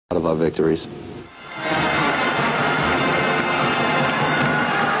of our victories.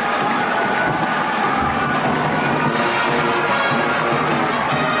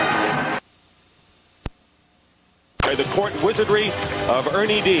 The court wizardry of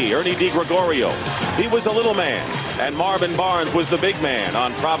Ernie D. Gregorio. He was the little man, and Marvin Barnes was the big man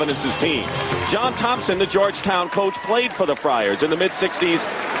on Providence's team. John Thompson, the Georgetown coach, played for the Friars in the mid-60s,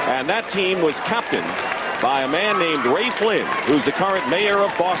 and that team was captained by a man named Ray Flynn, who's the current mayor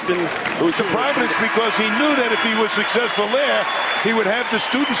of Boston. Who's to Providence because he knew that if he was successful there, he would have the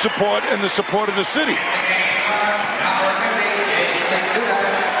student support and the support of the city.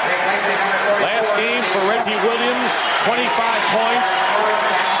 Last game for Reggie Williams, 25 points.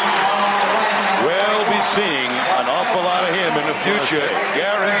 We'll be seeing an awful lot of him in the future.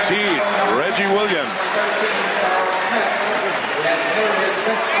 Guaranteed. Reggie Williams.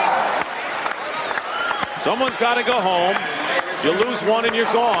 Someone's got to go home. You lose one and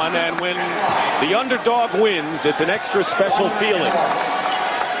you're gone. And when the underdog wins, it's an extra special feeling.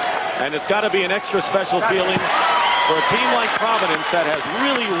 And it's got to be an extra special feeling for a team like Providence that has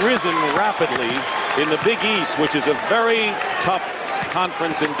really risen rapidly in the Big East, which is a very tough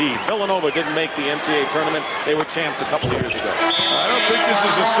conference indeed. Villanova didn't make the NCAA tournament. They were champs a couple of years ago. I don't think this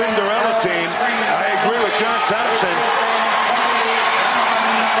is a Cinderella team. I agree with John Thompson.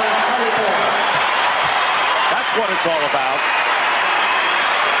 That's what it's all about.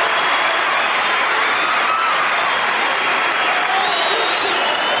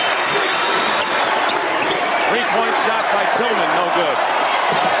 Three-point shot by Tillman, no good.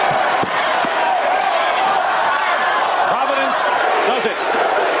 Providence does it.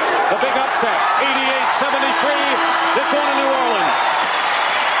 The big upset, 88-73. They're going to New Orleans.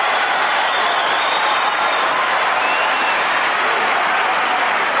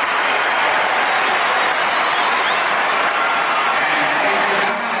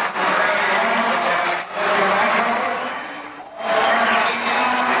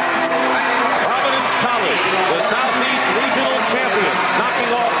 Providence College, the Southeast Regional Champions,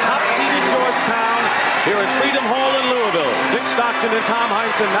 knocking off top-seeded Georgetown here at Freedom Hall in Louisville. Dick Stockton and Tom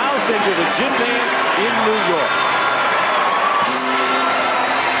Heinsohn now send you the Gym Dance in New York.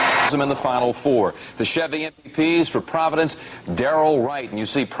 In the Final Four. The Chevy MVPs for Providence, Darrell Wright. And you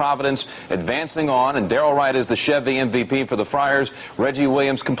see Providence advancing on, and Darrell Wright is the Chevy MVP for the Friars. Reggie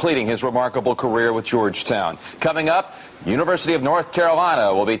Williams completing his remarkable career with Georgetown. Coming up, University of North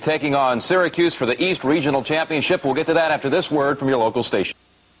Carolina will be taking on Syracuse for the East Regional Championship. We'll get to that after this word from your local station.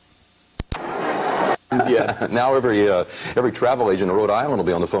 Yeah, now every travel agent in Rhode Island will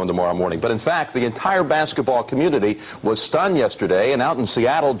be on the phone tomorrow morning. But in fact, the entire basketball community was stunned yesterday, and out in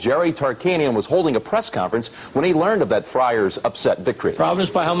Seattle, Jerry Tarkanian was holding a press conference when he learned of that Friars upset victory. Providence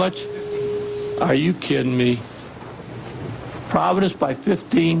by how much? Are you kidding me? Providence by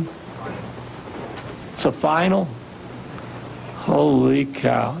 15? It's a final? Holy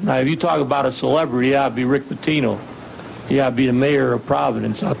cow. Now, if you talk about a celebrity, yeah, it'd be Rick Pitino. Yeah, I'd be the mayor of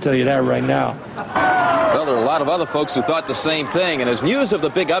Providence. I'll tell you that right now. Well, there are a lot of other folks who thought the same thing, and as news of the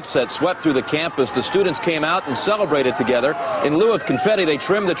big upset swept through the campus, the students came out and celebrated together. In lieu of confetti, they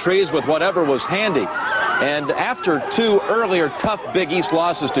trimmed the trees with whatever was handy. And after two earlier tough Big East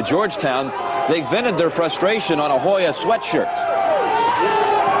losses to Georgetown, they vented their frustration on a Hoya sweatshirt.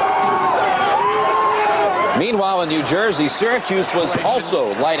 Meanwhile, in New Jersey, Syracuse was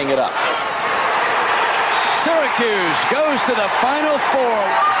also lighting it up. Syracuse goes to the Final Four.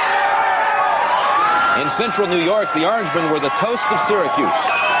 In central New York, the Orangemen were the toast of Syracuse.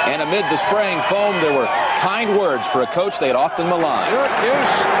 And amid the spraying foam, there were kind words for a coach they had often maligned. Syracuse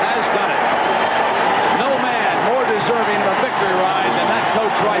has done it. No man more deserving of a victory ride than that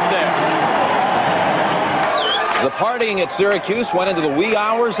coach right there. The partying at Syracuse went into the wee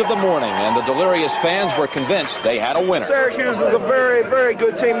hours of the morning, and the delirious fans were convinced they had a winner. Syracuse is a very, very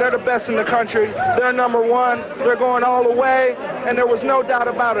good team. They're the best in the country. They're number one. They're going all the way, and there was no doubt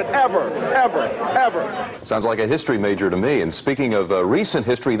about it, ever, ever, ever. Sounds like a history major to me. And speaking of recent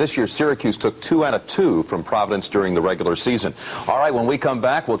history, this year Syracuse took 2 out of 2 from Providence during the regular season. All right, when we come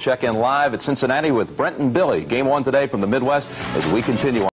back, we'll check in live at Cincinnati with Brent and Billy. Game 1 today from the Midwest as we continue on.